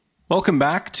Welcome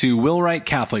back to Will Wright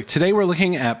Catholic. Today we're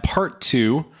looking at part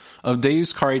 2 of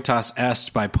Deus, Caritas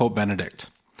Est by Pope Benedict.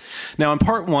 Now in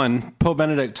part 1, Pope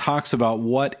Benedict talks about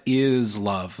what is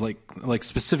love, like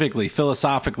specifically,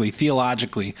 philosophically,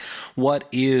 theologically, what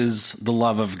is the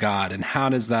love of God and how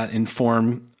does that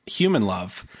inform human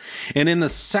love? And in the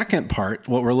second part,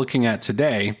 what we're looking at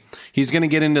today, he's going to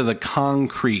get into the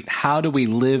concrete. How do we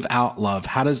live out love?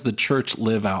 How does the church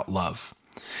live out love?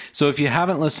 So if you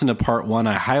haven't listened to part 1,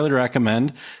 I highly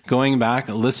recommend going back,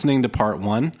 listening to part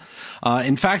 1.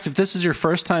 In fact, if this is your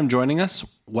first time joining us,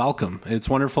 welcome. It's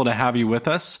wonderful to have you with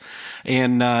us.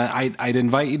 And I'd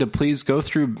invite you to please go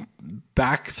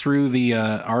back through the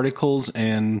articles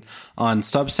and on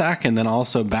Substack, and then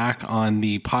also back on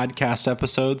the podcast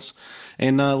episodes,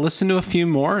 and listen to a few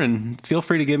more, and feel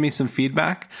free to give me some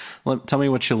feedback. Tell me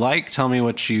what you like. Tell me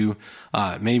what you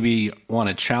maybe want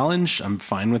to challenge. I'm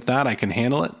fine with that. I can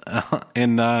handle it.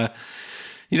 And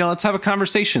let's have a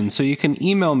conversation. So you can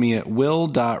email me at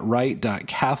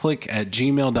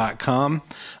will.wright.catholic@gmail.com.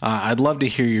 I'd love to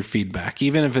hear your feedback,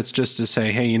 even if it's just to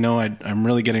say, hey, I'm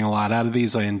really getting a lot out of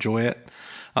these. I enjoy it.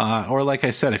 Or like I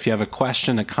said, if you have a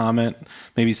question, a comment,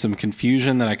 maybe some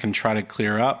confusion that I can try to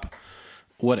clear up,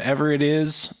 whatever it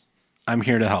is, I'm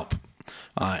here to help.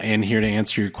 And here to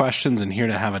answer your questions, and here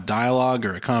to have a dialogue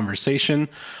or a conversation,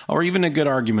 or even a good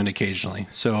argument occasionally.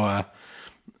 So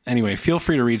anyway, feel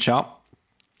free to reach out.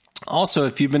 Also,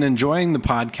 if you've been enjoying the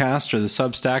podcast or the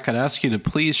Substack, I'd ask you to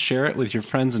please share it with your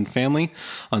friends and family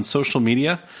on social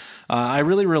media. I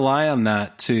really rely on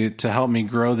that to help me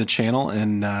grow the channel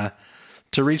and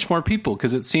to reach more people,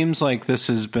 because it seems like this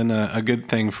has been a good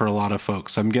thing for a lot of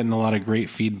folks. I'm getting a lot of great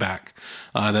feedback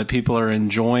that people are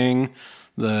enjoying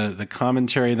the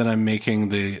commentary that I'm making,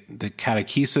 the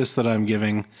catechesis that I'm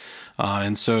giving.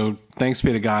 And so thanks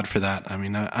be to God for that. I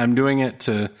mean, I'm doing it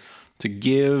to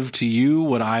give to you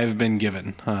what I've been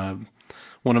given.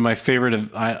 One of my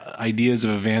favorite ideas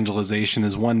of evangelization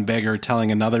is one beggar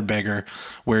telling another beggar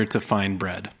where to find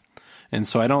bread. And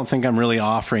so I don't think I'm really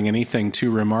offering anything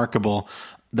too remarkable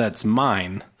that's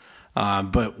mine.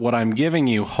 But what I'm giving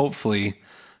you, hopefully,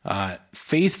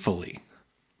 faithfully,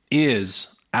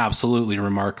 is absolutely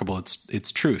remarkable.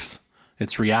 It's truth.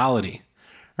 It's reality,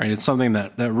 right? It's something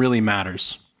that really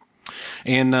matters.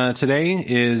 And today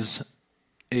is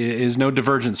no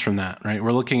divergence from that, right?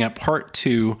 We're looking at part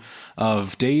 2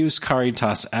 of Deus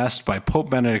Caritas Est by Pope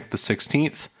Benedict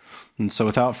XVI. And so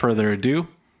without further ado,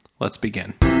 let's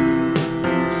begin.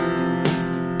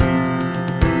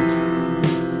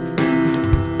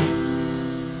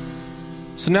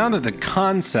 So now that the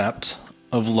concept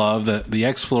of love, the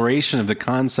exploration of the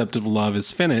concept of love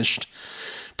is finished,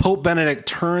 Pope Benedict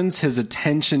turns his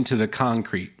attention to the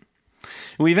concrete.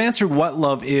 We've answered what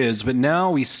love is, but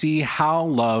now we see how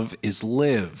love is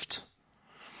lived.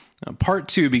 Now, part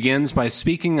 2 begins by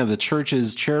speaking of the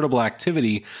Church's charitable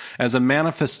activity as a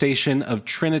manifestation of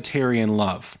Trinitarian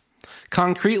love.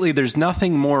 Concretely, there's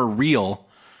nothing more real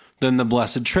than the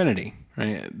Blessed Trinity,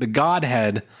 right? The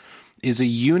Godhead is a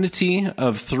unity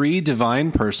of 3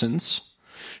 divine persons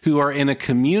who are in a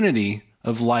community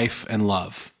of life and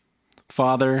love: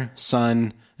 Father,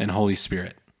 Son, and Holy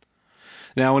Spirit.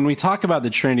 Now, when we talk about the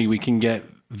Trinity, we can get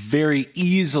very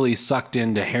easily sucked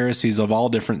into heresies of all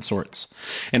different sorts.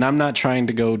 And I'm not trying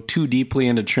to go too deeply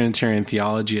into Trinitarian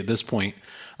theology at this point,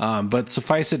 but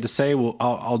suffice it to say,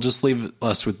 I'll just leave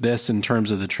us with this in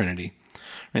terms of the Trinity.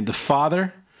 Right? The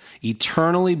Father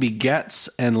eternally begets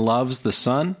and loves the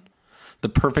Son, the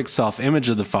perfect self-image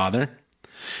of the Father,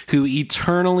 who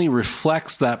eternally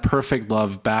reflects that perfect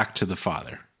love back to the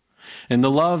Father. And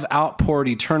the love outpoured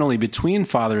eternally between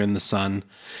Father and the Son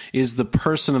is the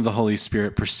person of the Holy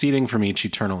Spirit proceeding from each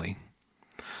eternally.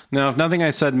 Now, if nothing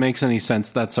I said makes any sense,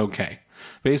 that's okay.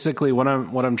 Basically, what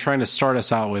I'm trying to start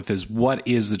us out with is, what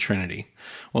is the Trinity?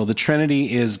 Well, the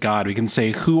Trinity is God. We can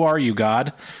say, "Who are you,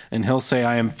 God?" And he'll say,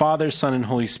 "I am Father, Son, and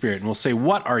Holy Spirit." And we'll say,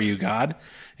 "What are you, God?"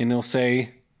 And he'll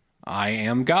say, "I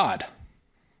am God."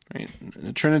 Right?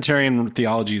 Trinitarian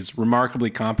theology is remarkably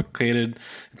complicated.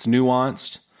 It's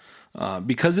nuanced.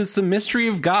 Because it's the mystery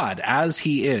of God as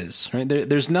he is. Right?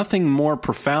 There's nothing more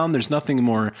profound, there's nothing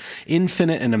more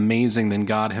infinite and amazing than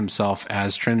God himself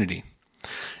as Trinity.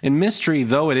 And mystery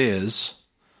though it is,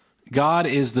 God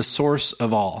is the source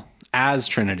of all as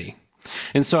Trinity.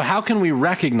 And so how can we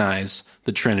recognize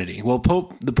the Trinity? Well,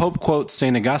 the Pope quotes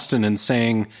St. Augustine in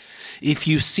saying, if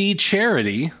you see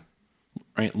charity,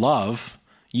 right, love,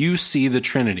 you see the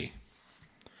Trinity.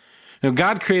 Now,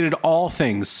 God created all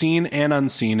things, seen and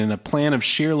unseen, in a plan of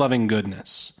sheer loving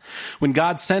goodness. When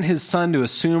God sent his Son to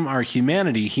assume our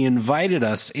humanity, he invited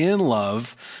us in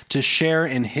love to share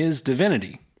in his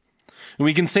divinity. And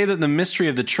we can say that the mystery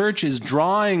of the church is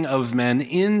drawing of men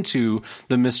into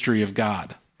the mystery of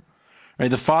God. Right?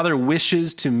 The Father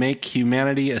wishes to make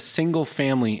humanity a single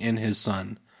family in his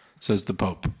Son, says the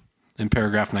Pope in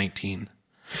paragraph 19.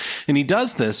 And he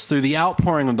does this through the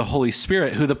outpouring of the Holy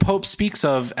Spirit, who the Pope speaks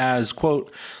of as,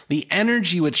 quote, the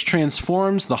energy which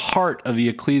transforms the heart of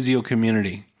the ecclesial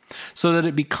community, so that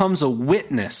it becomes a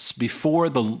witness before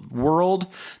the world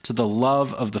to the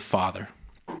love of the Father.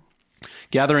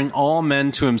 Gathering all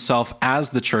men to himself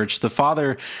as the church, the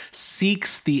Father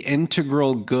seeks the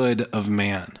integral good of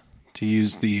man, to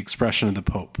use the expression of the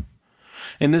Pope.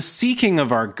 And this seeking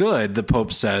of our good, the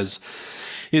Pope says,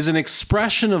 is an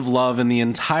expression of love in the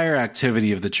entire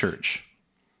activity of the church.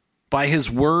 By his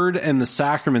word and the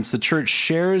sacraments, the church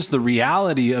shares the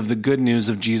reality of the good news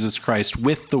of Jesus Christ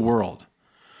with the world.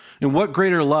 And what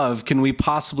greater love can we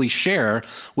possibly share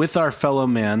with our fellow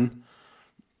man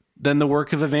than the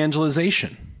work of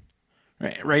evangelization?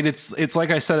 Right? It's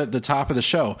like I said at the top of the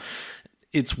show.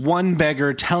 It's one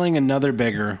beggar telling another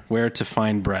beggar where to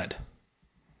find bread.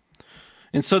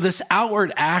 And so this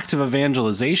outward act of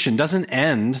evangelization doesn't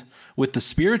end with the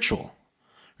spiritual.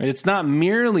 Right? It's not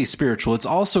merely spiritual, it's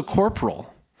also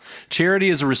corporal. Charity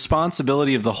is a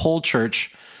responsibility of the whole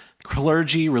church,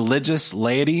 clergy, religious,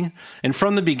 laity. And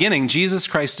from the beginning, Jesus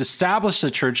Christ established the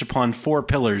church upon 4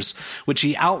 pillars, which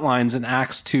he outlines in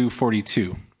Acts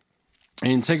 2:42.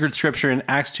 And in sacred scripture in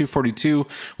Acts 2:42,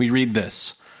 we read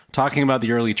this, talking about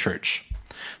the early church.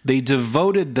 They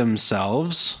devoted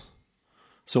themselves.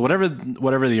 So whatever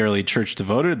the early church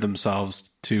devoted themselves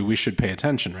to, we should pay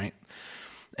attention, right?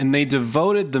 And they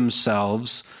devoted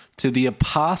themselves to the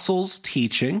apostles'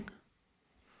 teaching,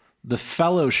 the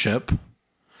fellowship,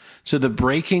 to the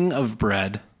breaking of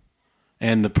bread,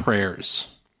 and the prayers.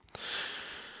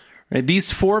 Right?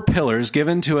 These 4 pillars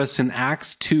given to us in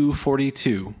Acts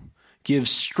 2:42 give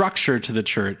structure to the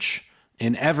church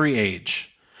in every age.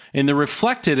 And they're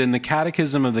reflected in the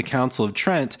Catechism of the Council of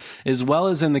Trent, as well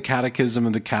as in the Catechism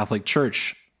of the Catholic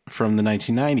Church from the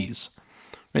 1990s.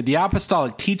 Right? The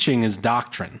apostolic teaching is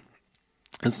doctrine.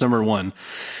 That's number 1.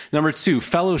 Number 2,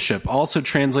 fellowship, also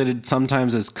translated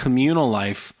sometimes as communal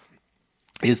life,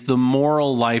 is the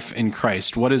moral life in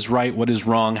Christ. What is right? What is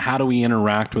wrong? How do we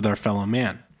interact with our fellow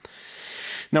man?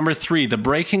 Number 3, the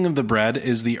breaking of the bread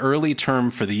is the early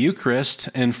term for the Eucharist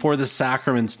and for the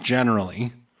sacraments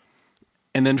generally.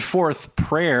 And then 4th,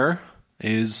 prayer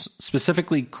is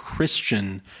specifically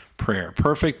Christian prayer,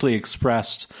 perfectly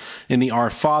expressed in the Our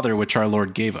Father, which our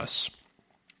Lord gave us.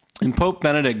 And Pope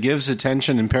Benedict gives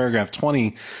attention in paragraph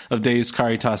 20 of Deus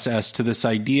Caritas Est to this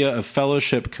idea of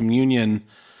fellowship, communion,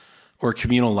 or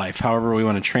communal life, however we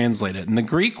want to translate it. And the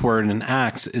Greek word in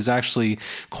Acts is actually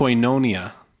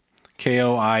koinonia,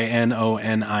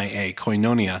 Koinonia,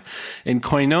 koinonia. And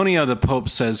koinonia, the Pope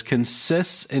says,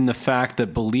 consists in the fact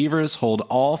that believers hold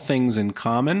all things in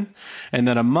common and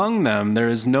that among them there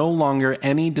is no longer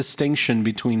any distinction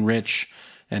between rich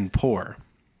and poor.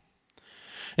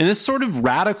 And this sort of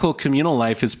radical communal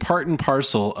life is part and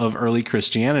parcel of early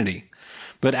Christianity.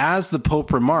 But as the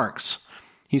Pope remarks,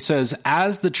 he says,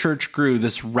 as the church grew,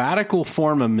 this radical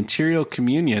form of material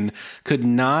communion could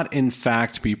not in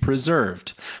fact be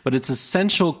preserved, but its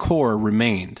essential core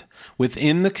remained.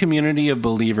 Within the community of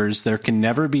believers, there can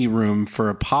never be room for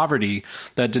a poverty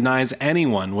that denies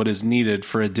anyone what is needed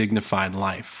for a dignified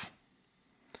life.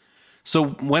 So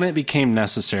when it became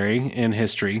necessary in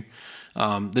history,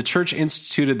 the church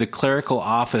instituted the clerical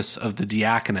office of the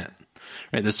diaconate.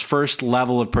 Right, this first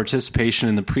level of participation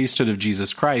in the priesthood of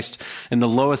Jesus Christ and the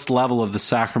lowest level of the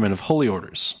sacrament of holy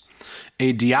orders.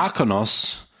 A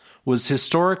diakonos was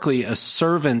historically a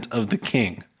servant of the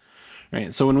king.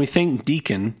 Right? So when we think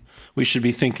deacon, we should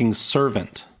be thinking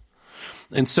servant.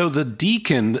 And so the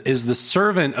deacon is the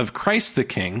servant of Christ the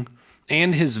King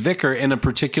and his vicar in a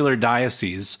particular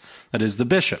diocese, that is the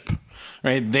bishop.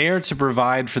 Right? They are to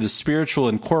provide for the spiritual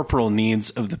and corporal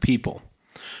needs of the people.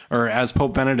 Or as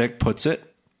Pope Benedict puts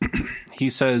it, he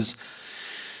says,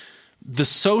 the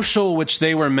social which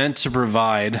they were meant to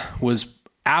provide was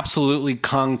absolutely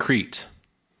concrete.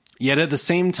 Yet at the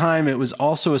same time, it was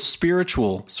also a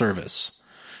spiritual service.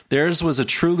 Theirs was a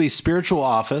truly spiritual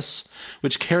office,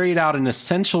 which carried out an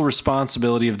essential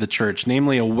responsibility of the church,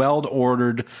 namely a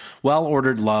well-ordered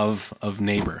love of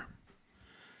neighbor.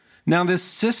 Now, this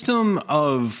system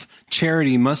of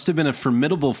charity must have been a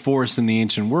formidable force in the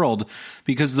ancient world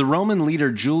because the Roman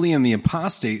leader Julian the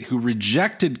Apostate, who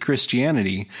rejected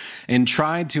Christianity and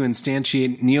tried to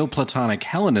instantiate Neoplatonic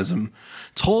Hellenism,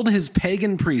 told his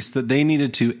pagan priests that they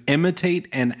needed to imitate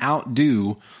and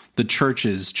outdo the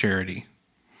church's charity.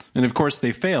 And of course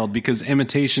they failed, because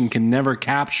imitation can never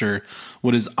capture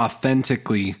what is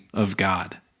authentically of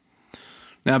God.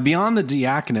 Now, beyond the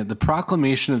diaconate, the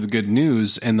proclamation of the good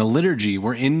news and the liturgy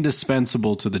were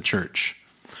indispensable to the church.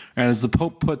 And as the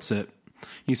Pope puts it,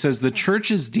 he says, the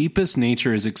church's deepest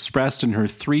nature is expressed in her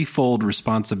threefold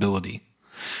responsibility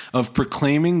of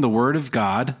proclaiming the word of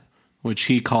God, which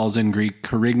he calls in Greek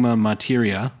kerygma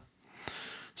materia,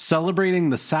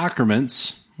 celebrating the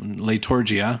sacraments,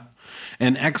 liturgia,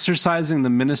 and exercising the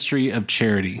ministry of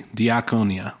charity,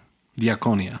 diaconia.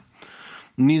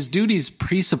 And these duties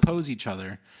presuppose each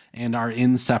other and are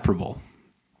inseparable.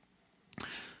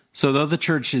 So though the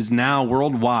church is now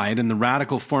worldwide and the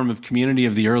radical form of community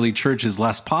of the early church is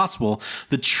less possible,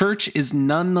 the church is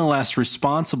nonetheless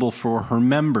responsible for her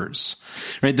members.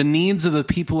 Right? The needs of the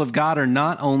people of God are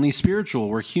not only spiritual.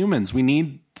 We're humans. We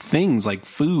need things like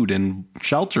food and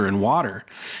shelter and water.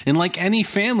 And like any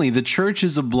family, the church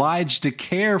is obliged to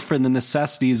care for the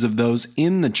necessities of those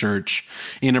in the church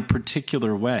in a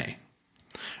particular way.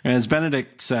 As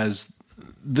Benedict says,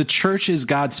 the church is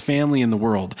God's family in the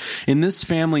world. In this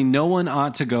family, no one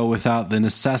ought to go without the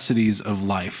necessities of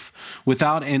life.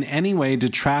 Without in any way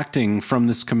detracting from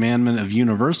this commandment of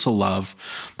universal love,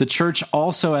 the church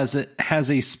also has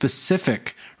a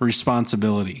specific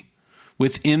responsibility.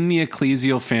 Within the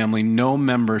ecclesial family, no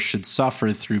member should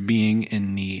suffer through being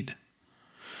in need.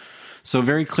 So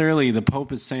very clearly, the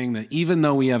Pope is saying that even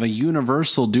though we have a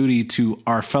universal duty to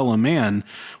our fellow man,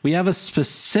 we have a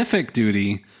specific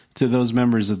duty to those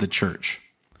members of the church.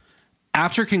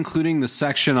 After concluding the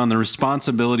section on the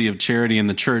responsibility of charity in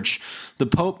the church, the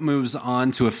Pope moves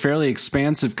on to a fairly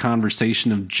expansive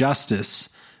conversation of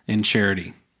justice in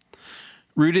charity.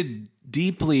 Rooted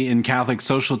deeply in Catholic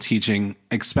social teaching,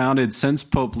 expounded since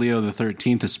Pope Leo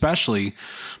XIII especially,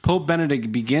 Pope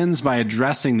Benedict begins by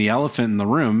addressing the elephant in the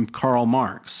room, Karl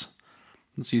Marx.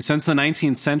 See, since the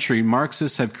 19th century,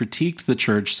 Marxists have critiqued the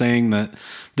church, saying that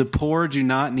the poor do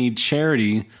not need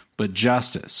charity, but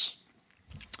justice.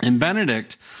 And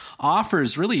Benedict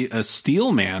offers really a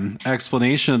steelman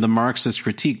explanation of the Marxist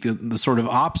critique, the sort of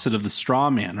opposite of the straw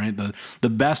man, right? The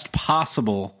best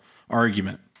possible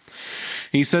argument.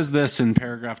 He says this in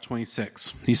paragraph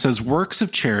 26. He says, works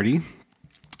of charity,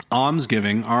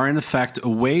 almsgiving, are in effect a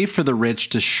way for the rich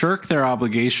to shirk their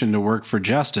obligation to work for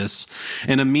justice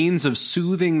and a means of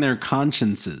soothing their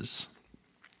consciences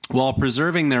while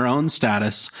preserving their own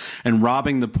status and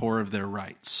robbing the poor of their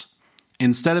rights.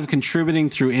 Instead of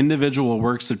contributing through individual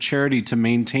works of charity to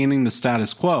maintaining the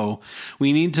status quo,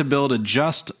 we need to build a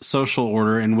just social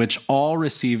order in which all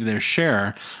receive their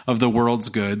share of the world's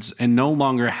goods and no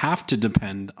longer have to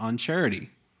depend on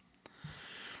charity.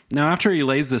 Now, after he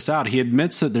lays this out, he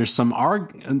admits that there's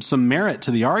some merit to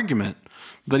the argument,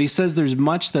 but he says there's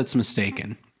much that's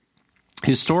mistaken.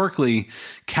 Historically,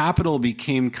 capital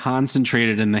became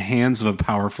concentrated in the hands of a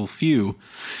powerful few,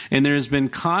 and there has been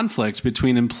conflict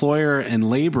between employer and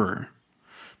laborer.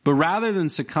 But rather than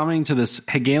succumbing to this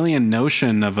Hegelian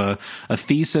notion of a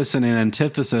thesis and an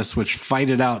antithesis which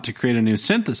fight it out to create a new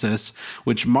synthesis,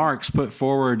 which Marx put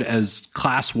forward as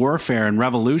class warfare and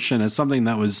revolution as something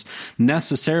that was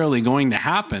necessarily going to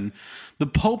happen, the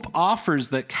Pope offers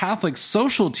that Catholic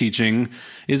social teaching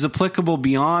is applicable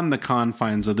beyond the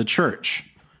confines of the church.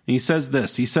 And he says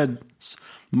this, he said,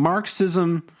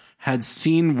 Marxism had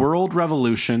seen world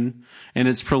revolution and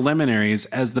its preliminaries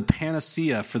as the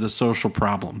panacea for the social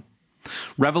problem.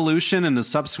 Revolution and the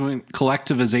subsequent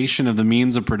collectivization of the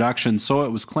means of production, so it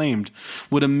was claimed,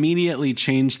 would immediately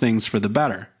change things for the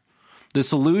better.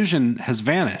 This illusion has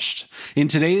vanished. In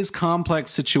today's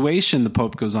complex situation, the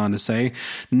Pope goes on to say,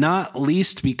 not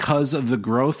least because of the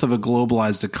growth of a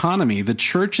globalized economy, the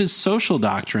Church's social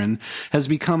doctrine has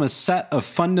become a set of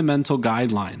fundamental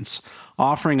guidelines,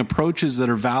 offering approaches that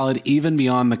are valid even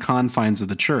beyond the confines of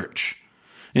the Church.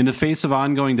 In the face of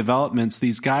ongoing developments,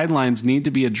 these guidelines need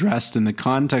to be addressed in the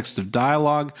context of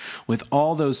dialogue with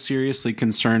all those seriously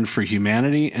concerned for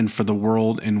humanity and for the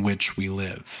world in which we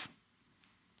live.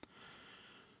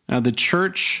 Now, the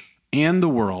church and the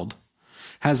world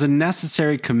has a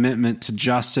necessary commitment to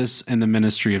justice and the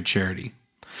ministry of charity.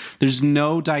 There's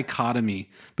no dichotomy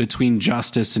between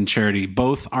justice and charity.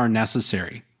 Both are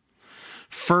necessary.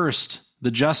 First,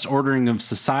 the just ordering of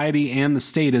society and the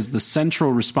state is the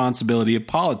central responsibility of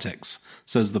politics,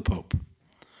 says the Pope.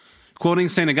 Quoting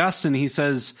St. Augustine, he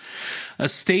says, a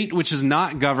state which is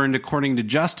not governed according to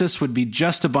justice would be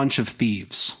just a bunch of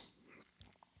thieves.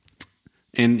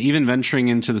 And even venturing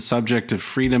into the subject of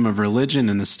freedom of religion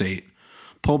in the state,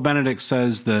 Pope Benedict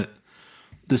says that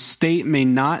The state may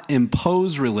not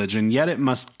impose religion, yet it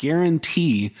must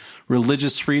guarantee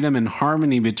religious freedom and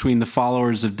harmony between the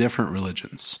followers of different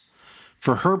religions.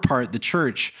 For her part, the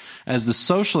church, as the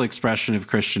social expression of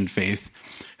Christian faith,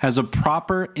 has a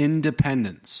proper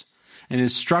independence and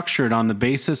is structured on the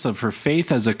basis of her faith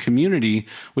as a community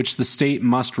which the state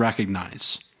must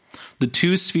recognize. The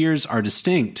two spheres are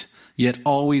distinct, yet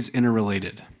always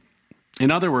interrelated. In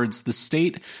other words, the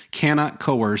state cannot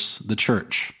coerce the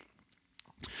church.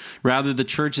 Rather, the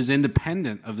church is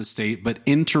independent of the state, but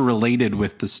interrelated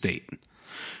with the state.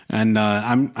 And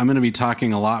I'm going to be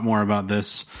talking a lot more about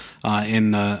this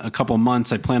in a couple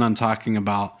months. I plan on talking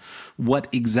about what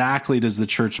exactly does the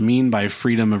church mean by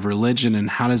freedom of religion, and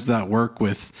how does that work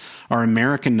with our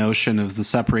American notion of the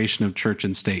separation of church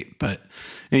and state. But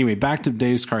anyway, back to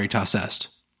Deus Caritas Est.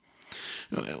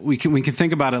 We can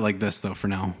think about it like this, though, for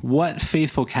now. What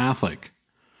faithful Catholic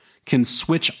can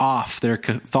switch off their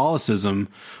Catholicism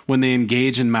when they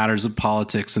engage in matters of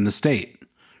politics and the state?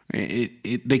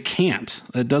 They can't.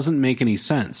 It doesn't make any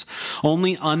sense.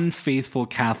 Only unfaithful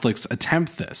Catholics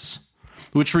attempt this,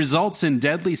 which results in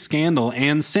deadly scandal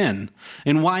and sin.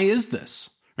 And why is this?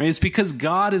 It's because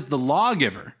God is the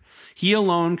lawgiver. He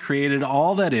alone created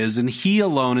all that is, and he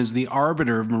alone is the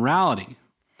arbiter of morality.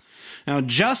 Now,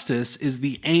 justice is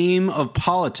the aim of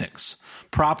politics,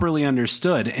 properly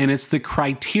understood, and it's the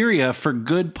criteria for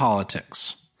good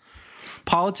politics.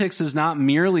 Politics is not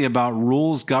merely about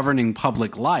rules governing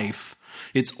public life.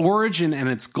 Its origin and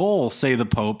its goal, say the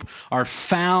Pope, are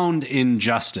found in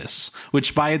justice,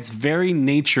 which by its very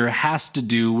nature has to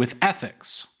do with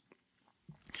ethics.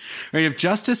 Right, if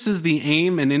justice is the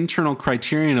aim and internal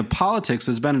criterion of politics,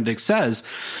 as Benedict says,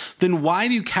 then why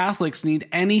do Catholics need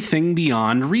anything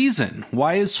beyond reason?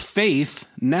 Why is faith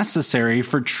necessary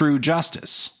for true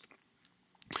justice?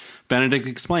 Benedict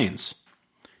explains.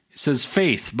 He says,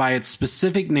 faith, by its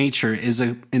specific nature, is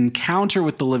an encounter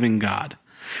with the living God,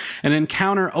 an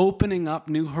encounter opening up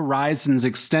new horizons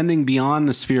extending beyond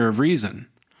the sphere of reason.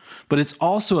 But it's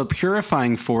also a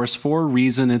purifying force for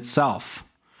reason itself.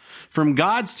 From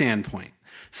God's standpoint,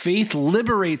 faith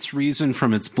liberates reason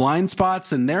from its blind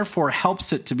spots and therefore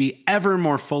helps it to be ever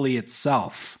more fully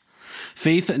itself.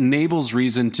 Faith enables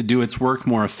reason to do its work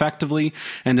more effectively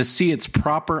and to see its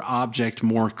proper object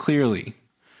more clearly.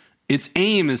 Its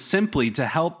aim is simply to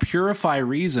help purify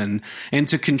reason and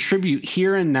to contribute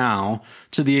here and now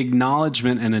to the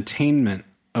acknowledgement and attainment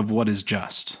of what is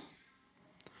just.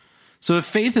 So if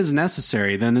faith is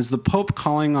necessary, then is the Pope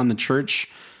calling on the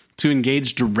Church to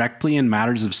engage directly in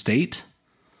matters of state?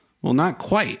 Well, not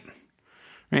quite.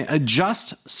 Right? A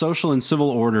just social and civil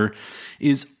order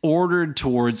is ordered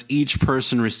towards each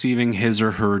person receiving his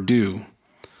or her due,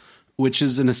 which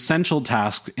is an essential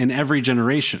task in every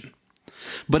generation.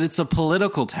 But it's a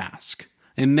political task,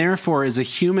 and therefore is a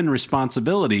human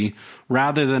responsibility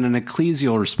rather than an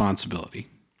ecclesial responsibility.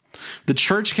 The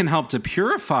Church can help to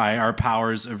purify our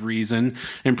powers of reason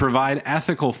and provide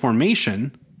ethical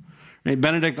formation. Right?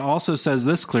 Benedict also says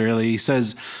this clearly. He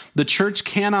says, the Church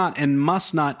cannot and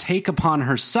must not take upon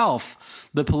herself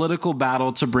the political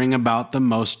battle to bring about the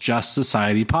most just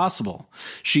society possible.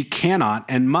 She cannot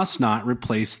and must not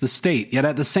replace the state. Yet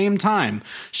at the same time,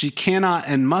 she cannot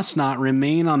and must not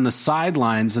remain on the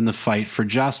sidelines in the fight for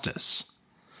justice.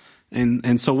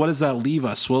 And so what does that leave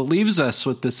us? Well, it leaves us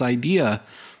with this idea,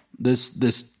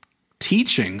 this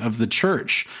teaching of the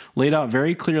Church laid out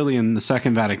very clearly in the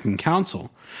Second Vatican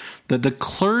Council, that the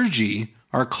clergy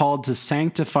are called to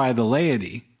sanctify the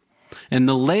laity, and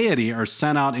the laity are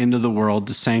sent out into the world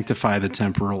to sanctify the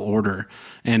temporal order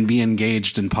and be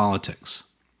engaged in politics.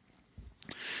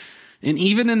 And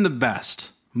even in the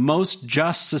best, most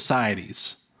just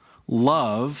societies,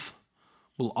 love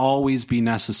will always be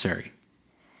necessary.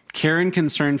 Care and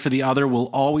concern for the other will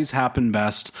always happen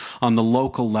best on the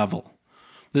local level.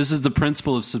 This is the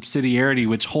principle of subsidiarity,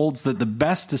 which holds that the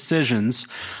best decisions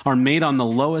are made on the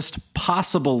lowest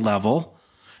possible level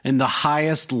and the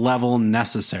highest level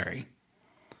necessary.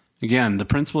 Again, the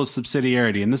principle of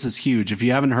subsidiarity, and this is huge. If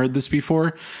you haven't heard this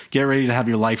before, get ready to have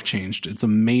your life changed. It's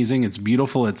amazing. It's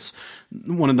beautiful. It's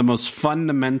one of the most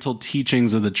fundamental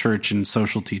teachings of the Church in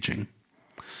social teaching.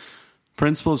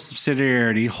 Principle of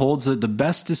subsidiarity holds that the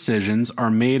best decisions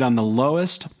are made on the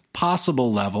lowest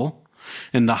possible level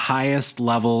and the highest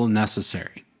level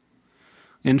necessary.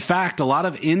 In fact, a lot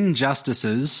of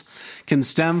injustices can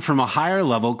stem from a higher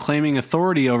level claiming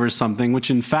authority over something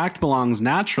which in fact belongs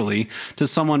naturally to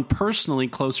someone personally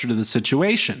closer to the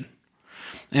situation.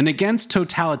 And against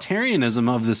totalitarianism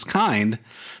of this kind,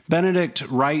 Benedict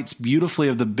writes beautifully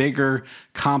of the bigger,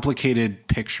 complicated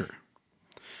picture.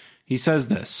 He says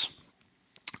this,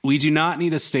 We do not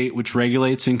need a state which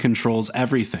regulates and controls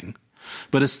everything,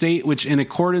 but a state which, in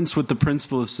accordance with the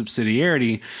principle of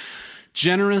subsidiarity,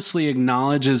 generously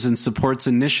acknowledges and supports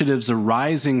initiatives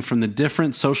arising from the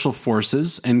different social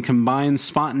forces and combines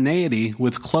spontaneity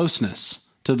with closeness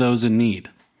to those in need.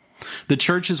 The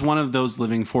church is one of those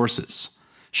living forces.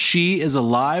 She is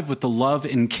alive with the love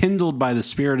enkindled by the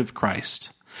Spirit of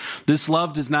Christ. This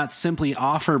love does not simply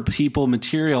offer people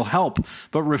material help,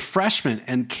 but refreshment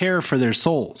and care for their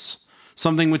souls,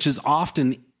 something which is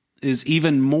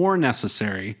even more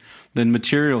necessary than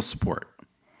material support.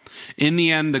 In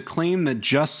the end, the claim that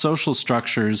just social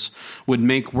structures would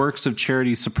make works of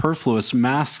charity superfluous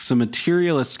masks a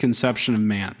materialist conception of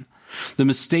man, the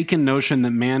mistaken notion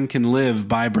that man can live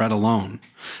by bread alone,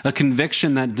 a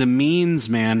conviction that demeans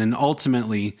man and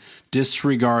ultimately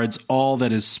disregards all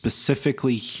that is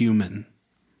specifically human.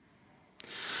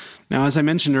 Now, as I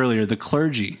mentioned earlier, the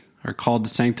clergy are called to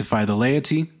sanctify the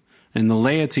laity, and the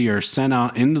laity are sent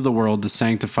out into the world to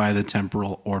sanctify the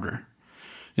temporal order.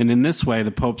 And in this way,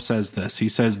 the Pope says this. He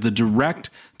says, the direct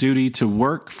duty to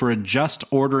work for a just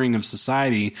ordering of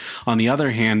society, on the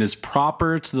other hand, is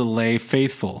proper to the lay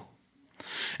faithful.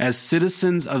 As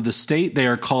citizens of the state, they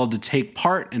are called to take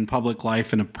part in public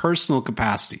life in a personal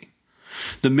capacity.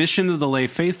 The mission of the lay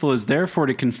faithful is therefore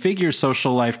to configure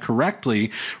social life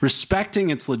correctly, respecting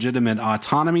its legitimate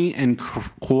autonomy and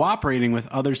cooperating with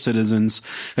other citizens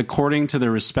according to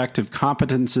their respective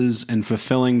competences and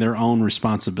fulfilling their own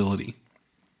responsibility.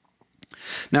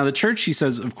 Now, the church, he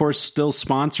says, of course, still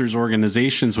sponsors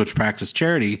organizations which practice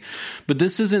charity, but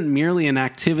this isn't merely an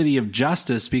activity of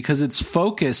justice because it's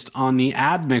focused on the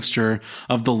admixture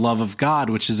of the love of God,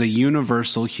 which is a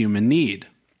universal human need.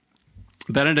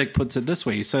 Benedict puts it this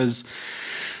way. He says,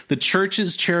 the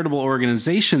church's charitable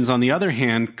organizations, on the other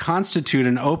hand, constitute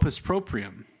an opus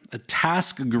proprium, a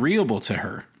task agreeable to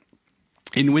her,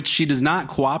 in which she does not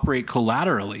cooperate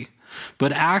collaterally,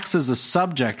 but acts as a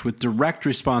subject with direct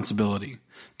responsibility,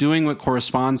 doing what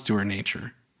corresponds to her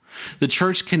nature. The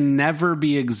church can never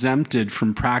be exempted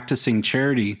from practicing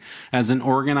charity as an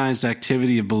organized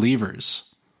activity of believers.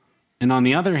 And on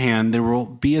the other hand, there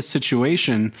will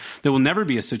never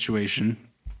be a situation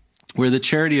where the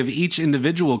charity of each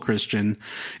individual Christian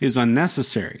is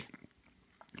unnecessary.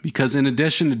 Because in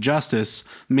addition to justice,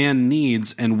 man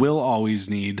needs and will always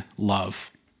need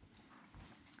love.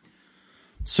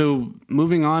 So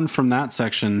moving on from that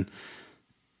section,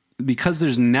 because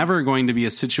there's never going to be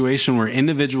a situation where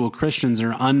individual Christians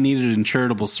are unneeded in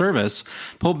charitable service,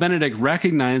 Pope Benedict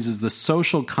recognizes the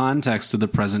social context of the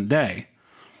present day.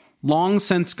 Long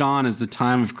since gone is the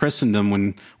time of Christendom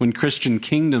when Christian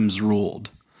kingdoms ruled.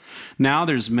 Now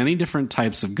there's many different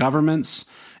types of governments,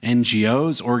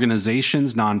 NGOs,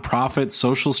 organizations, nonprofits,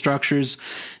 social structures.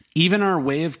 Even our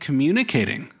way of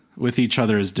communicating with each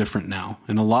other is different now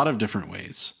in a lot of different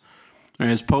ways.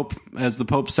 As the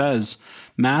Pope says,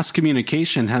 mass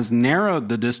communication has narrowed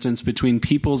the distance between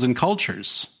peoples and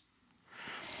cultures.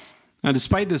 Now,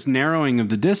 despite this narrowing of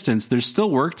the distance, there's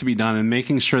still work to be done in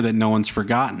making sure that no one's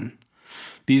forgotten.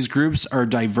 These groups are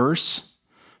diverse,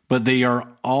 but they are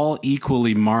all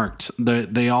equally marked.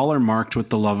 They all are marked with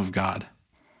the love of God.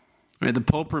 The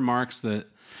Pope remarks that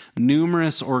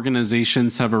numerous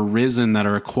organizations have arisen that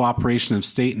are a cooperation of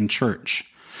state and church.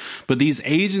 But these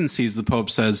agencies, the Pope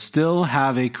says, still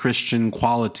have a Christian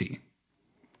quality.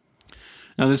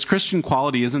 Now, this Christian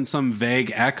quality isn't some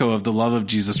vague echo of the love of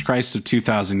Jesus Christ of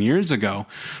 2,000 years ago.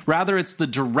 Rather, it's the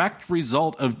direct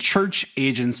result of church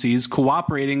agencies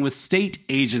cooperating with state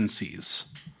agencies.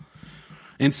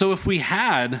 And so if we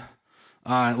had,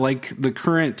 like the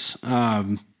current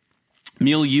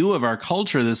milieu of our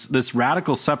culture, this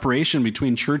radical separation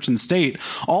between church and state,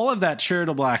 all of that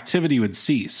charitable activity would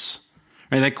cease.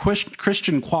 Right? That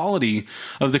Christian quality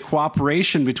of the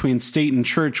cooperation between state and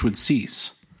church would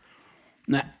cease.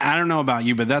 Now, I don't know about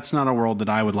you, but that's not a world that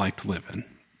I would like to live in.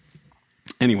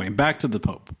 Anyway, back to the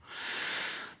Pope.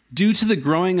 Due to the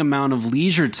growing amount of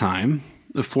leisure time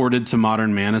afforded to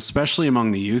modern man, especially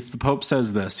among the youth, the Pope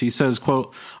says this. He says,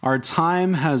 quote, "Our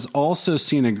time has also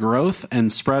seen a growth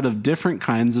and spread of different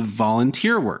kinds of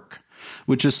volunteer work,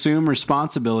 which assume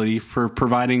responsibility for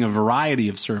providing a variety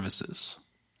of services."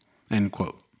 End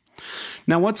quote.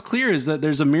 Now, what's clear is that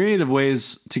there's a myriad of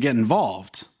ways to get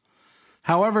involved.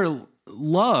 However,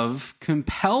 love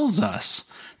compels us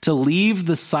to leave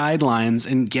the sidelines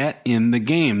and get in the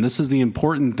game. This is the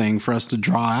important thing for us to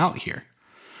draw out here.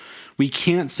 We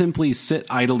can't simply sit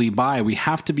idly by. We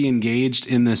have to be engaged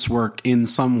in this work in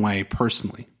some way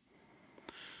personally.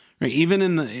 Right?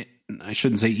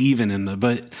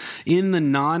 But in the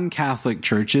non-Catholic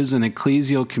churches and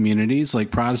ecclesial communities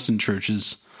like Protestant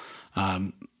churches,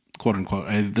 quote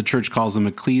unquote. The church calls them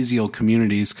ecclesial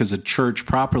communities because a church,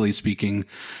 properly speaking,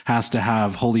 has to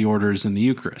have holy orders in the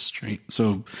Eucharist, right?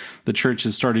 So the church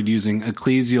has started using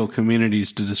ecclesial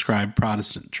communities to describe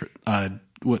Protestant,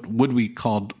 what would we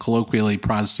call colloquially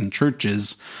Protestant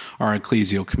churches are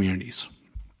ecclesial communities.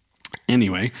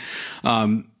 Anyway,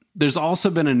 there's also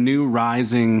been a new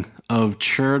rising of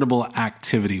charitable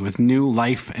activity with new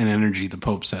life and energy, the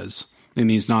Pope says, in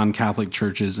these non-Catholic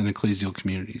churches and ecclesial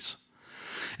communities.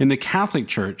 In the Catholic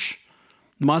Church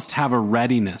must have a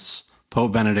readiness,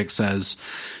 Pope Benedict says,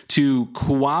 to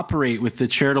cooperate with the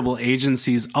charitable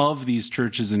agencies of these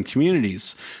churches and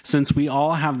communities, since we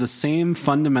all have the same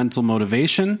fundamental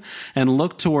motivation and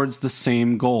look towards the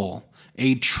same goal,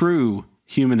 a true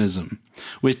humanism,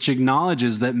 which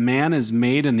acknowledges that man is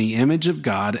made in the image of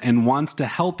God and wants to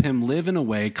help him live in a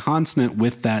way consonant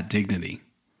with that dignity.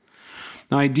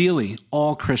 Now, ideally,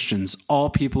 all Christians, all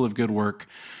people of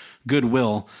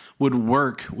goodwill, would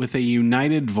work with a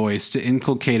united voice to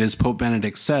inculcate, as Pope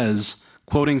Benedict says,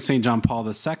 quoting St. John Paul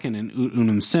II in Ut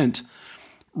Unum Sint,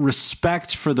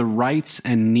 respect for the rights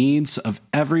and needs of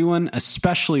everyone,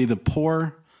 especially the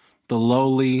poor, the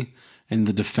lowly, and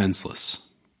the defenseless.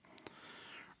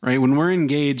 Right? When we're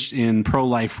engaged in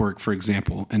pro-life work, for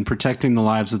example, and protecting the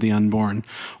lives of the unborn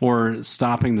or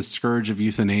stopping the scourge of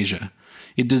euthanasia,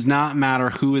 it does not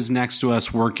matter who is next to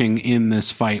us working in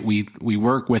this fight. We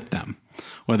work with them,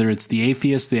 whether it's the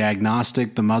atheist, the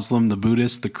agnostic, the Muslim, the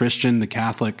Buddhist, the Christian, the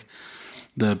Catholic,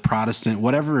 the Protestant,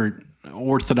 whatever,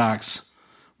 Orthodox,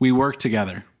 we work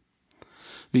together.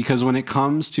 Because when it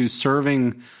comes to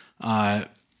serving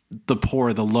the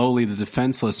poor, the lowly, the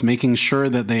defenseless, making sure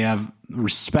that they have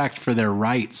respect for their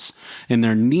rights and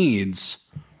their needs,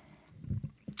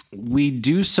 we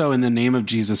do so in the name of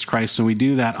Jesus Christ, and we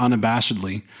do that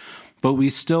unabashedly, but we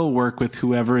still work with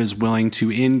whoever is willing to,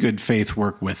 in good faith,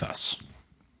 work with us.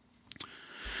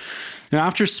 Now,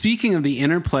 after speaking of the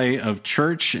interplay of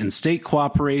church and state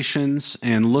cooperations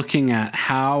and looking at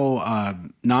how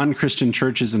non-Christian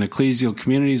churches and ecclesial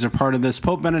communities are part of this,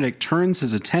 Pope Benedict turns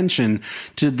his attention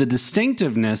to the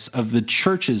distinctiveness of the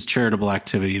church's charitable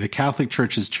activity, the Catholic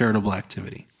Church's charitable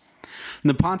activity. And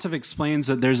the pontiff explains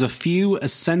that there's a few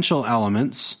essential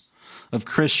elements of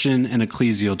Christian and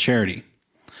ecclesial charity.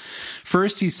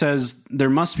 First, he says there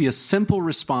must be a simple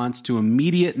response to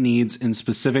immediate needs in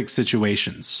specific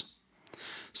situations.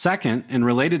 Second, and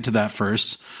related to that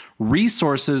first,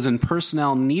 resources and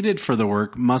personnel needed for the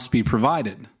work must be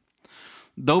provided.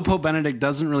 Though Pope Benedict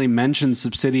doesn't really mention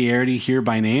subsidiarity here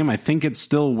by name, I think it's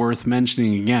still worth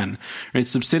mentioning again. Right?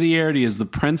 Subsidiarity is the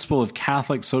principle of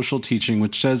Catholic social teaching,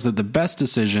 which says that the best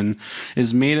decision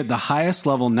is made at the highest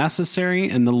level necessary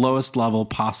and the lowest level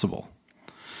possible.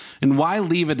 And why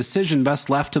leave a decision best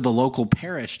left to the local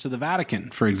parish, to the Vatican,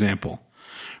 for example?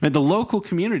 Right? The local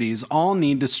communities all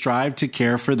need to strive to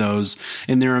care for those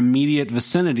in their immediate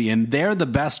vicinity, and they're the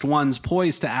best ones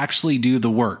poised to actually do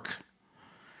the work.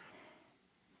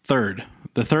 Third,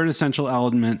 the third essential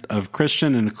element of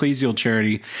Christian and ecclesial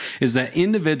charity is that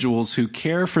individuals who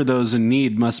care for those in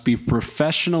need must be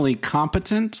professionally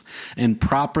competent and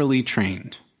properly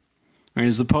trained. Right?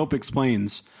 As the Pope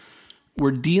explains,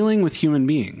 we're dealing with human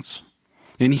beings.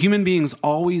 And human beings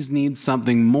always need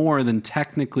something more than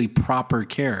technically proper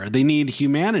care. They need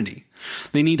humanity.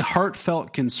 They need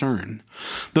heartfelt concern.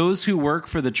 Those who work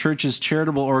for the church's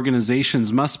charitable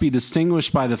organizations must be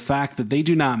distinguished by the fact that they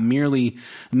do not merely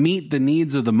meet the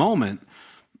needs of the moment,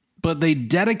 but they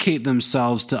dedicate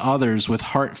themselves to others with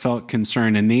heartfelt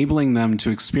concern, enabling them to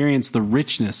experience the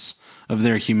richness of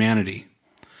their humanity.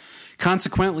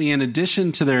 Consequently, in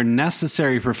addition to their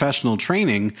necessary professional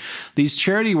training, these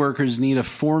charity workers need a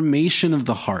formation of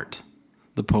the heart,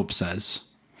 the Pope says.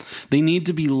 They need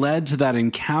to be led to that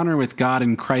encounter with God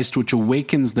in Christ, which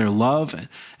awakens their love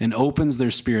and opens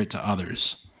their spirit to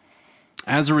others.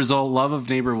 As a result, love of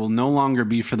neighbor will no longer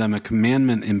be for them a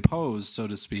commandment imposed, so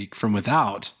to speak, from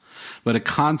without, but a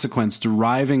consequence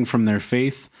deriving from their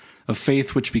faith, a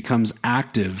faith which becomes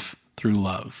active through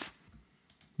love.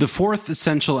 The fourth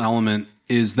essential element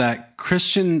is that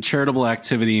Christian charitable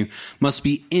activity must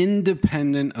be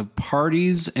independent of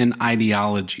parties and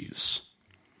ideologies.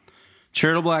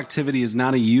 Charitable activity is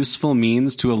not a useful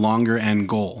means to a longer end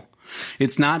goal.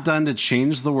 It's not done to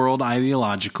change the world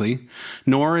ideologically,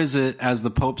 nor is it, as the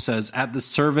Pope says, at the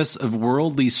service of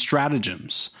worldly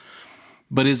stratagems,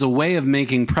 but is a way of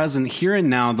making present here and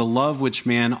now the love which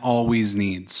man always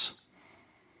needs.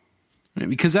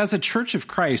 Because as a Church of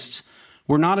Christ,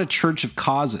 we're not a church of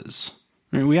causes.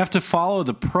 We have to follow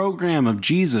the program of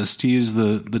Jesus, to use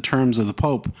the terms of the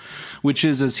Pope, which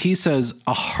is, as he says,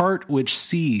 a heart which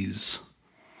sees.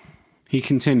 He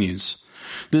continues,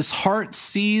 "This heart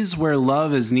sees where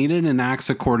love is needed and acts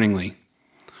accordingly.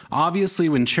 Obviously,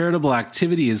 when charitable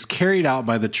activity is carried out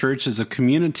by the church as a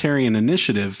communitarian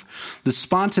initiative, the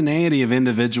spontaneity of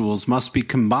individuals must be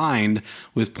combined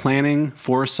with planning,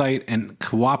 foresight, and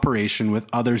cooperation with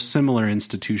other similar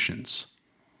institutions.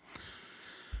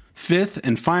 Fifth,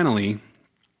 and finally,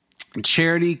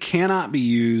 charity cannot be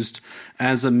used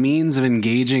as a means of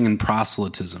engaging in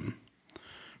proselytism."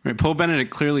 Right? Pope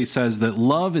Benedict clearly says that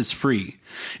love is free.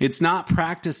 It's not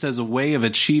practiced as a way of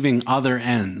achieving other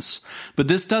ends. But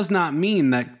this does not mean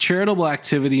that charitable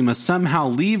activity must somehow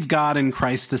leave God and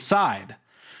Christ aside,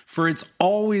 for it's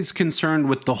always concerned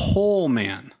with the whole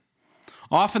man.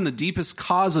 Often the deepest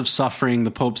cause of suffering, the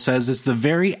Pope says, is the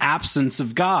very absence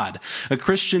of God. A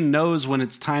Christian knows when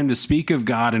it's time to speak of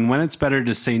God and when it's better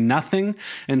to say nothing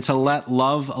and to let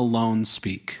love alone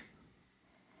speak.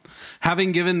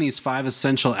 Having given these 5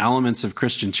 essential elements of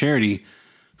Christian charity,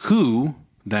 who,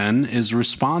 then, is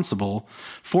responsible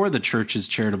for the church's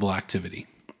charitable activity?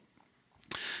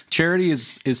 Charity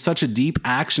is such a deep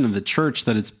action of the church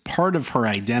that it's part of her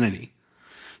identity.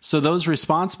 So those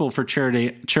responsible for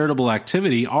charitable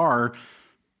activity are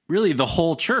really the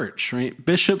whole church, right?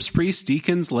 Bishops, priests,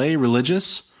 deacons, lay,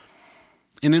 religious.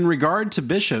 And in regard to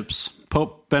bishops,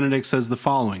 Pope Benedict says the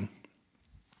following.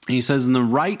 He says, in the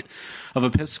rite of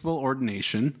episcopal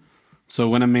ordination, so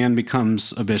when a man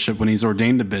becomes a bishop, when he's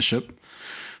ordained a bishop,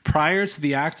 prior to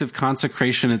the act of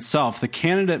consecration itself, the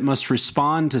candidate must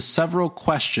respond to several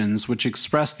questions which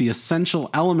express the essential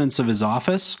elements of his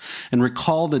office and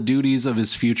recall the duties of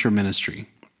his future ministry.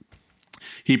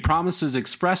 He promises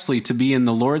expressly to be in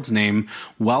the Lord's name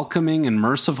welcoming and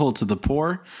merciful to the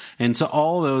poor and to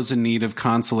all those in need of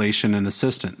consolation and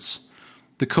assistance.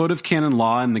 The Code of Canon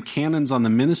Law and the canons on the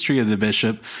ministry of the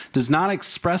bishop does not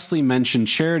expressly mention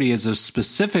charity as a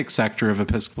specific sector of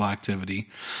episcopal activity,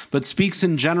 but speaks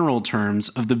in general terms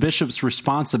of the bishop's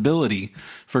responsibility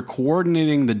for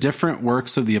coordinating the different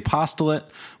works of the apostolate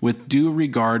with due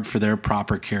regard for their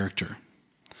proper character.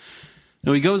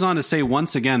 Now he goes on to say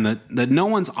once again that no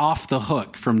one's off the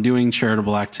hook from doing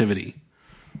charitable activity.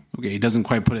 Okay, he doesn't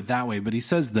quite put it that way, but he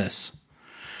says this.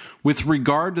 With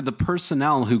regard to the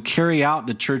personnel who carry out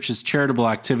the church's charitable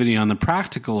activity on the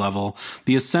practical level,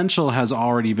 the essential has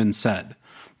already been said.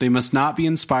 They must not be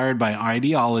inspired by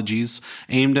ideologies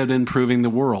aimed at improving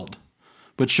the world,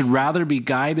 but should rather be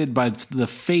guided by the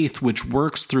faith which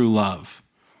works through love.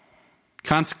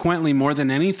 Consequently, more than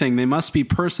anything, they must be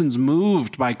persons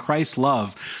moved by Christ's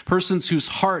love, persons whose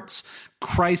hearts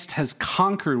Christ has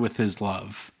conquered with his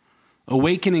love,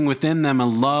 awakening within them a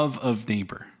love of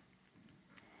neighbor.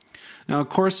 Now, of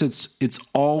course, it's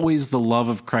always the love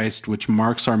of Christ which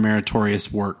marks our meritorious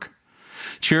work.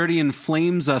 Charity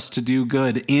inflames us to do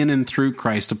good in and through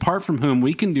Christ, apart from whom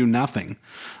we can do nothing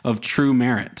of true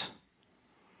merit.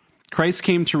 Christ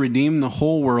came to redeem the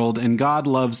whole world, and God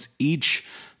loves each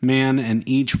man and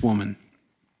each woman.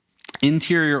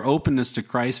 Interior openness to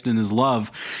Christ and his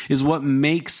love is what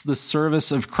makes the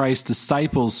service of Christ's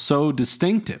disciples so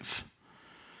distinctive.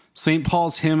 St.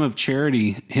 Paul's hymn to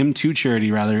charity,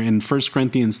 in 1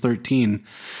 Corinthians 13,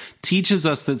 teaches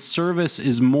us that service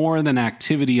is more than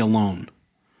activity alone.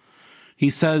 He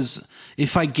says,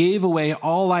 if I gave away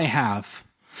all I have,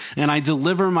 and I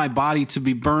deliver my body to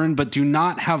be burned, but do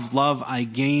not have love, I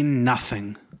gain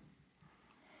nothing.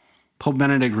 Pope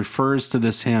Benedict refers to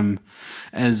this hymn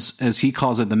as he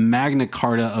calls it, the Magna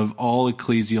Carta of all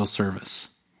ecclesial service.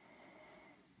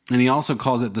 And he also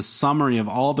calls it the summary of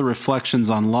all the reflections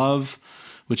on love,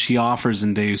 which he offers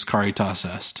in Deus Caritas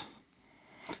Est.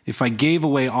 If I gave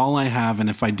away all I have, and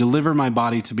if I deliver my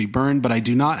body to be burned, but I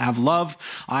do not have love,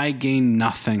 I gain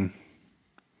nothing.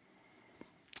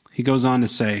 He goes on to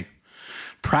say,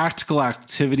 practical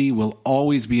activity will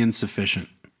always be insufficient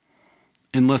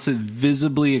unless it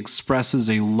visibly expresses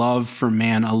a love for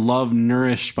man, a love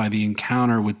nourished by the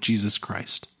encounter with Jesus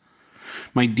Christ.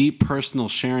 My deep personal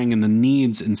sharing in the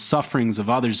needs and sufferings of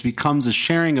others becomes a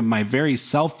sharing of my very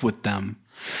self with them.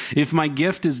 If my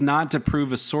gift is not to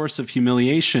prove a source of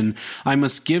humiliation, I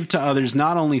must give to others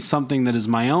not only something that is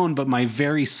my own, but my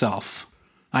very self.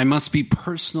 I must be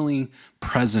personally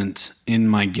present in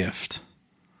my gift.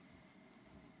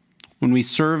 When we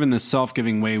serve in this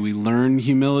self-giving way, we learn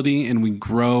humility and we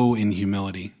grow in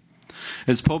humility.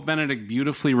 As Pope Benedict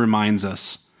beautifully reminds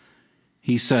us,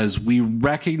 he says, we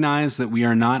recognize that we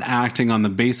are not acting on the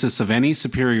basis of any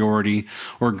superiority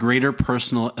or greater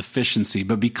personal efficiency,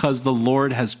 but because the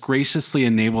Lord has graciously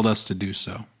enabled us to do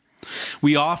so.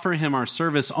 We offer him our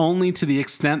service only to the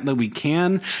extent that we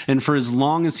can and for as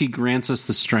long as he grants us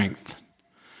the strength.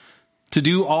 To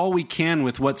do all we can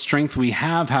with what strength we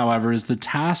have, however, is the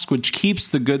task which keeps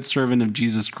the good servant of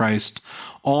Jesus Christ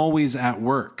always at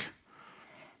work.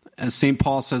 As St.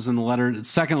 Paul says in the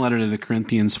second letter to the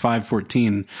Corinthians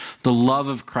 5:14, the love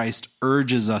of Christ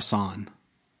urges us on.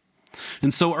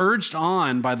 And so urged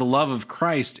on by the love of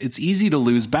Christ, it's easy to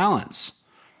lose balance.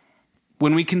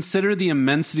 When we consider the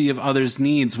immensity of others'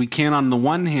 needs, we can, on the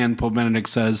one hand, Pope Benedict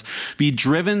says, be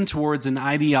driven towards an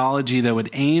ideology that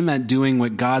would aim at doing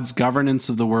what God's governance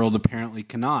of the world apparently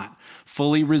cannot,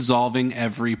 fully resolving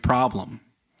every problem.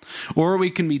 Or we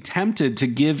can be tempted to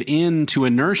give in to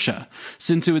inertia,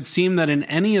 since it would seem that in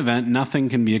any event, nothing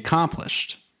can be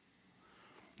accomplished.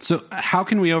 So how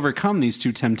can we overcome these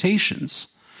two temptations?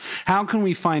 How can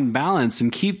we find balance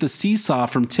and keep the seesaw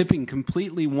from tipping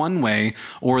completely one way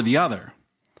or the other?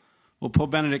 Well,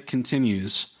 Pope Benedict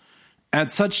continues,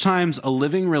 at such times, a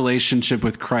living relationship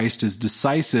with Christ is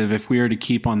decisive if we are to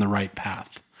keep on the right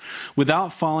path.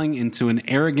 Without falling into an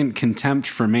arrogant contempt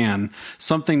for man,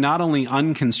 something not only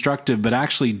unconstructive but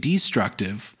actually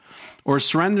destructive, or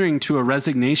surrendering to a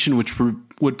resignation which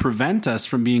would prevent us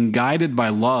from being guided by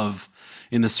love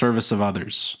in the service of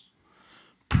others.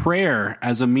 Prayer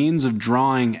as a means of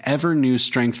drawing ever new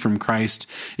strength from Christ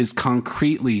is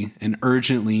concretely and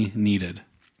urgently needed.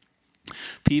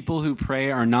 People who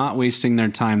pray are not wasting their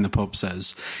time, the Pope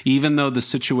says, even though the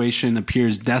situation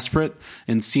appears desperate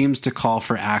and seems to call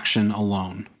for action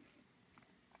alone.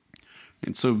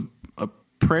 And so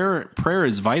prayer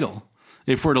is vital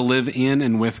if we're to live in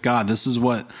and with God. This is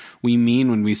what we mean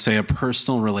when we say a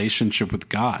personal relationship with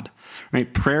God,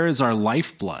 right? Prayer is our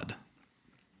lifeblood.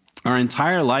 Our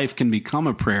entire life can become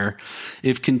a prayer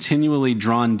if continually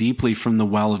drawn deeply from the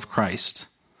well of Christ.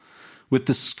 With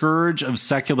the scourge of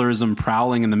secularism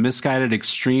prowling in the misguided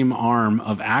extreme arm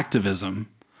of activism,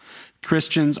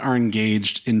 Christians are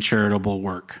engaged in charitable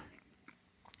work.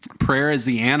 Prayer is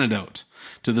the antidote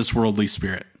to this worldly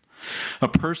spirit. A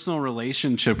personal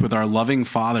relationship with our loving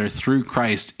Father through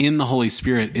Christ in the Holy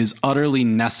Spirit is utterly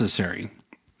necessary.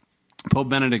 Pope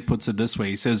Benedict puts it this way.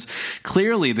 He says,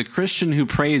 clearly, the Christian who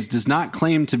prays does not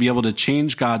claim to be able to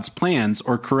change God's plans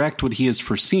or correct what he has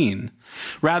foreseen.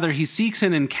 Rather, he seeks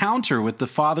an encounter with the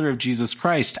Father of Jesus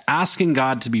Christ, asking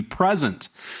God to be present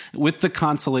with the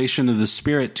consolation of the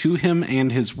Spirit to him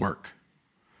and his work.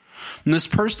 And this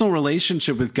personal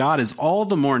relationship with God is all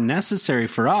the more necessary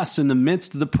for us in the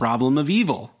midst of the problem of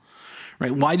evil.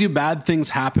 Right? Why do bad things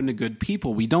happen to good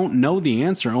people? We don't know the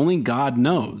answer. Only God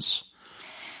knows.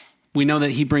 We know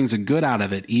that he brings a good out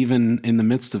of it, even in the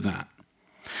midst of that.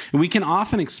 And we can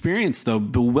often experience, though,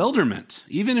 bewilderment,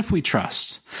 even if we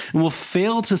trust. And we'll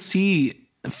fail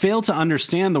to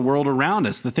understand the world around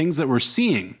us, the things that we're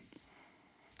seeing.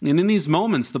 And in these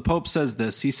moments, the Pope says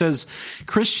this. He says,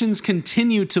 Christians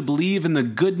continue to believe in the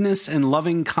goodness and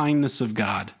loving kindness of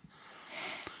God.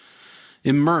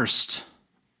 Immersed,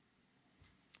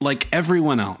 like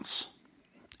everyone else,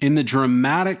 in the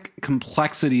dramatic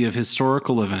complexity of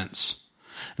historical events,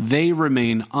 they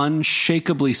remain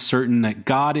unshakably certain that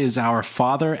God is our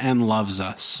Father and loves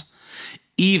us,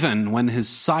 even when his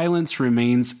silence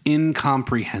remains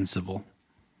incomprehensible.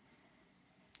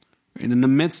 And in the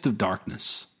midst of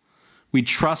darkness, we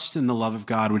trust in the love of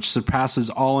God, which surpasses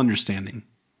all understanding.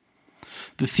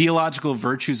 The theological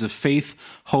virtues of faith,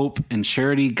 hope, and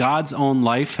charity, God's own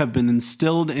life, have been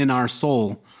instilled in our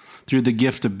soul through the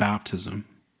gift of baptism.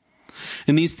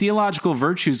 And these theological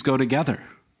virtues go together,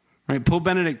 right? Pope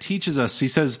Benedict teaches us, he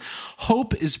says,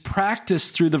 hope is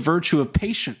practiced through the virtue of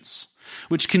patience,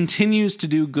 which continues to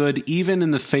do good even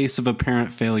in the face of apparent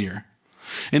failure.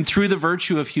 And through the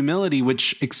virtue of humility,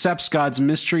 which accepts God's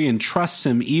mystery and trusts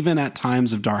him even at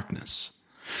times of darkness.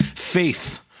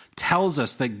 Faith tells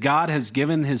us that God has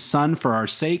given his Son for our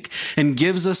sake and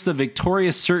gives us the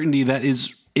victorious certainty that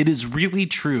it is really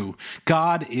true.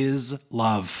 God is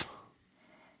love.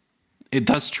 It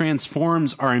thus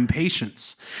transforms our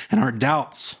impatience and our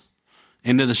doubts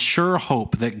into the sure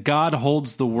hope that God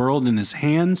holds the world in his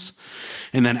hands,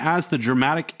 and that, as the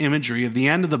dramatic imagery of the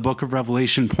end of the book of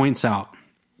Revelation points out,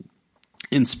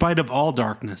 in spite of all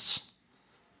darkness,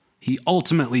 he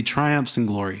ultimately triumphs in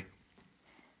glory.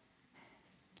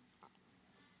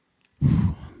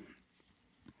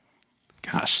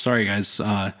 Gosh, sorry guys.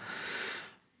 I'm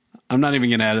not even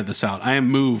going to edit this out. I am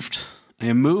moved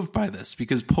by this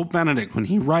because Pope Benedict, when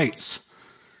he writes,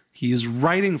 he is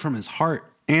writing from his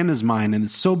heart and his mind, and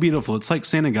it's so beautiful. It's like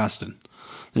St. Augustine.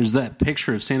 There's that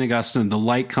picture of St. Augustine, the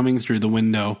light coming through the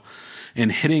window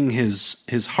and hitting his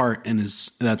heart, and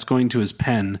that's going to his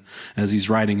pen as he's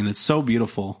writing. And it's so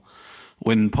beautiful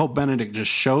when Pope Benedict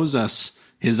just shows us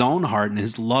his own heart and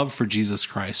his love for Jesus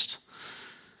Christ.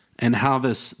 and how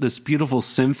this beautiful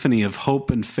symphony of hope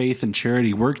and faith and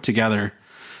charity work together,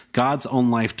 God's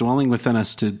own life dwelling within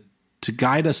us to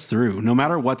guide us through, no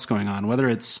matter what's going on, whether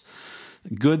it's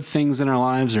good things in our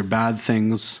lives or bad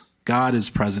things. God is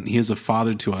present. He is a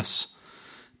father to us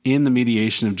in the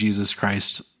mediation of Jesus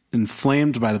Christ,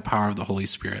 inflamed by the power of the Holy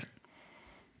Spirit.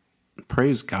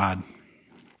 Praise God.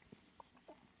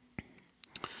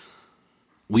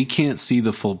 We can't see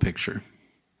the full picture.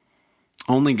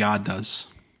 Only God does.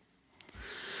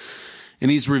 And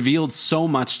he's revealed so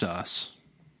much to us.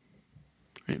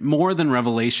 More than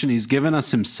revelation, he's given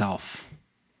us himself.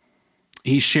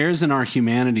 He shares in our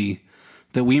humanity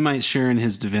that we might share in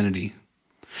his divinity.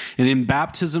 And in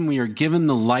baptism, we are given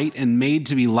the light and made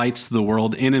to be lights to the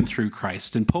world in and through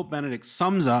Christ. And Pope Benedict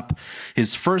sums up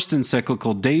his first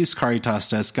encyclical, Deus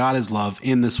Caritas, God is love,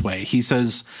 in this way. He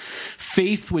says,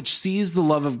 faith which sees the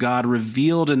love of God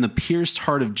revealed in the pierced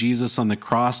heart of Jesus on the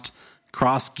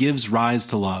cross gives rise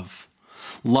to love.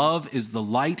 Love is the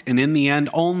light, and in the end,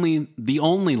 the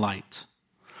only light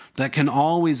that can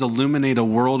always illuminate a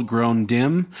world grown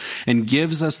dim and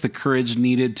gives us the courage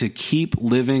needed to keep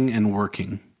living and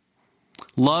working.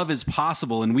 Love is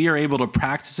possible, and we are able to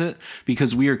practice it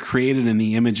because we are created in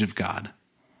the image of God.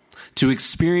 To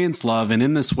experience love, and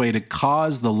in this way to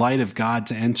cause the light of God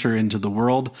to enter into the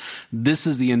world, this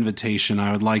is the invitation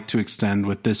I would like to extend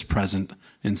with this present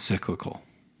encyclical.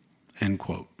 End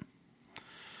quote.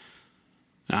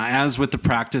 As with the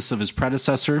practice of his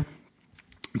predecessor,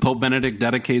 Pope Benedict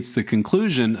dedicates the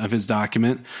conclusion of his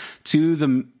document to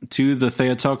the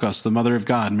Theotokos, the Mother of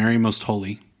God, Mary Most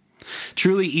Holy.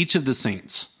 Truly, each of the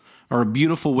saints are a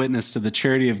beautiful witness to the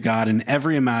charity of God in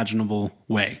every imaginable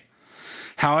way.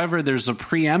 However, there's a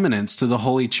preeminence to the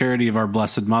holy charity of our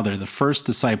Blessed Mother, the first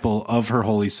disciple of her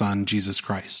Holy Son, Jesus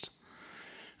Christ.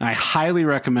 I highly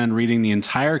recommend reading the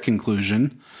entire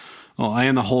conclusion,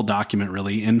 and the whole document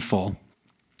really, in full.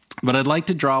 But I'd like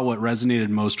to draw what resonated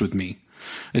most with me.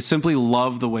 I simply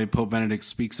love the way Pope Benedict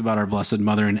speaks about our Blessed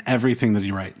Mother in everything that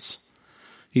he writes.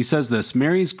 He says this: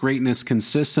 Mary's greatness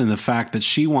consists in the fact that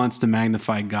she wants to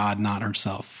magnify God, not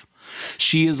herself.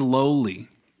 She is lowly.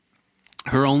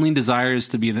 Her only desire is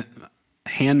to be the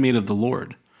handmaid of the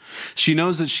Lord. She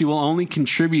knows that she will only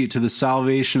contribute to the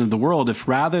salvation of the world if,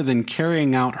 rather than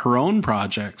carrying out her own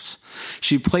projects,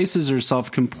 she places herself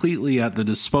completely at the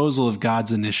disposal of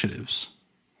God's initiatives.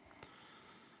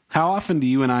 How often do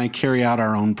you and I carry out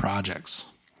our own projects,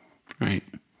 right?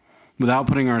 Without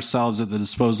putting ourselves at the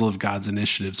disposal of God's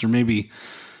initiatives, or maybe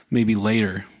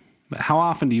later. But how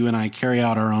often do you and I carry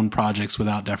out our own projects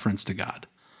without deference to God?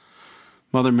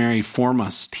 Mother Mary, form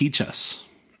us, teach us.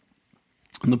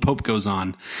 And the Pope goes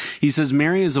on. He says,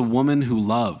 Mary is a woman who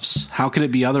loves. How could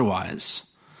it be otherwise?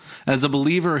 As a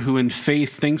believer who in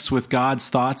faith thinks with God's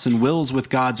thoughts and wills with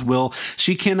God's will,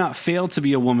 she cannot fail to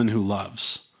be a woman who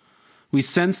loves. We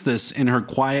sense this in her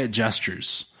quiet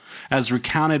gestures, as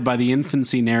recounted by the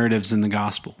infancy narratives in the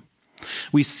gospel.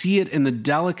 We see it in the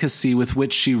delicacy with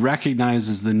which she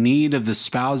recognizes the need of the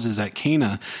spouses at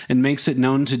Cana and makes it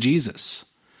known to Jesus.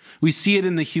 We see it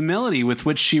in the humility with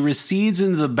which she recedes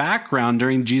into the background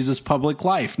during Jesus' public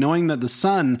life, knowing that the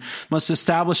Son must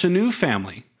establish a new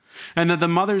family, and that the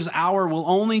mother's hour will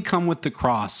only come with the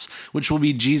cross, which will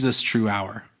be Jesus' true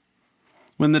hour.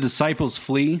 When the disciples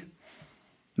flee,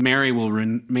 Mary will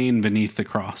remain beneath the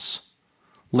cross.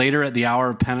 Later at the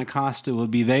hour of Pentecost, it will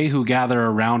be they who gather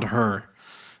around her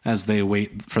as they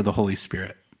wait for the Holy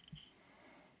Spirit.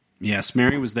 Yes,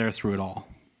 Mary was there through it all.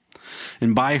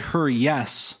 And by her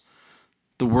yes,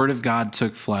 the Word of God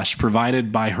took flesh,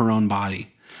 provided by her own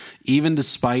body. Even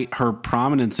despite her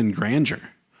prominence and grandeur,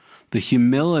 the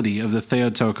humility of the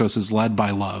Theotokos is led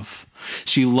by love.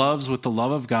 She loves with the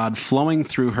love of God flowing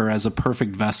through her as a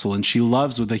perfect vessel, and she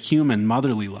loves with a human,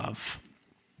 motherly love.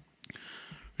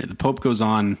 The Pope goes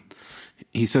on.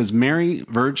 He says, Mary,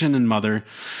 Virgin and Mother,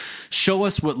 show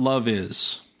us what love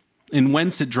is, and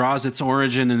whence it draws its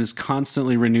origin and is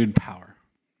constantly renewed power.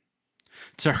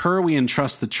 To her we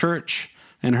entrust the Church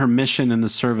and her mission in the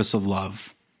service of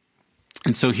love.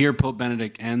 And so here Pope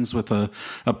Benedict ends with a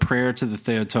prayer to the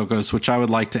Theotokos, which I would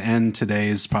like to end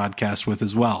today's podcast with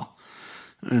as well.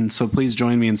 And so please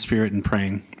join me in spirit in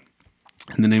praying.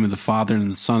 In the name of the Father,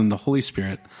 and the Son, and the Holy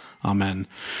Spirit. Amen.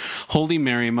 Holy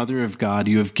Mary, Mother of God,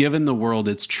 you have given the world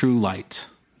its true light.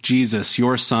 Jesus,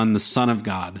 your Son, the Son of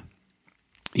God.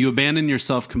 You abandoned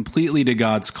yourself completely to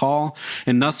God's call,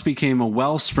 and thus became a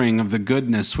wellspring of the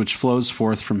goodness which flows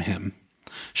forth from him.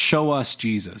 Show us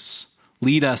Jesus.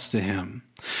 Lead us to him.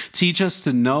 Teach us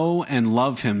to know and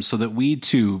love him so that we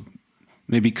too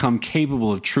may become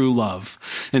capable of true love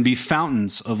and be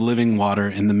fountains of living water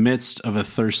in the midst of a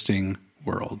thirsting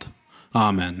world.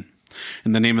 Amen.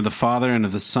 In the name of the Father, and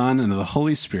of the Son, and of the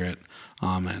Holy Spirit.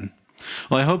 Amen.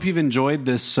 Well, I hope you've enjoyed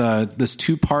this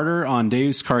two-parter on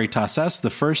Deus Caritas Est,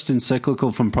 the first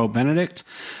encyclical from Pope Benedict.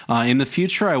 In the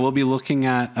future, I will be looking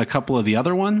at a couple of the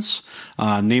other ones,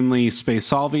 namely Spe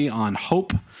Salvi on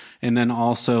hope, and then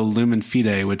also Lumen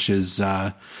Fide, which is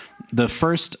the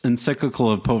first encyclical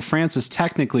of Pope Francis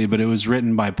technically, but it was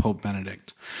written by Pope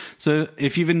Benedict. So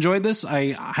if you've enjoyed this,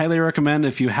 I highly recommend,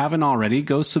 if you haven't already,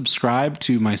 go subscribe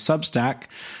to my Substack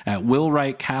at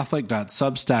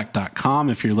willwritecatholic.substack.com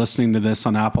if you're listening to this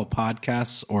on Apple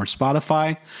Podcasts or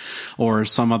Spotify or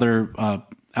some other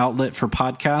outlet for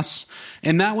podcasts.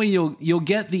 And that way you'll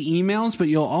get the emails, but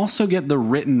you'll also get the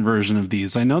written version of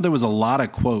these. I know there was a lot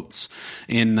of quotes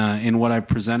in what I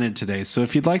presented today. So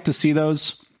if you'd like to see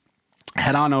those,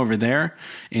 head on over there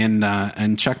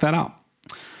and check that out.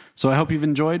 So I hope you've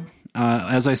enjoyed.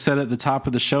 As I said at the top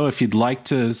of the show, if you'd like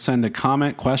to send a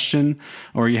comment, question,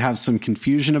 or you have some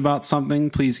confusion about something,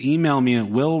 please email me at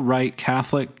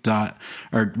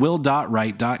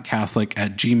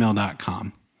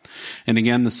will.write.catholic@gmail.com. And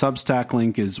again, the Substack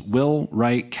link is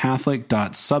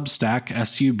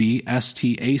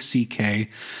willwritecatholic.substack,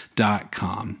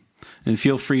 substack.com. And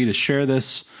feel free to share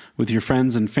this with your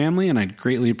friends and family, and I'd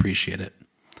greatly appreciate it.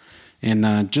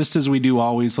 And just as we do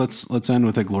always, let's end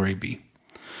with a glory be.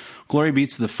 Glory be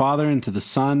to the Father, and to the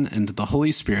Son, and to the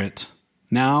Holy Spirit,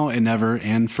 now and ever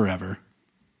and forever.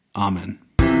 Amen.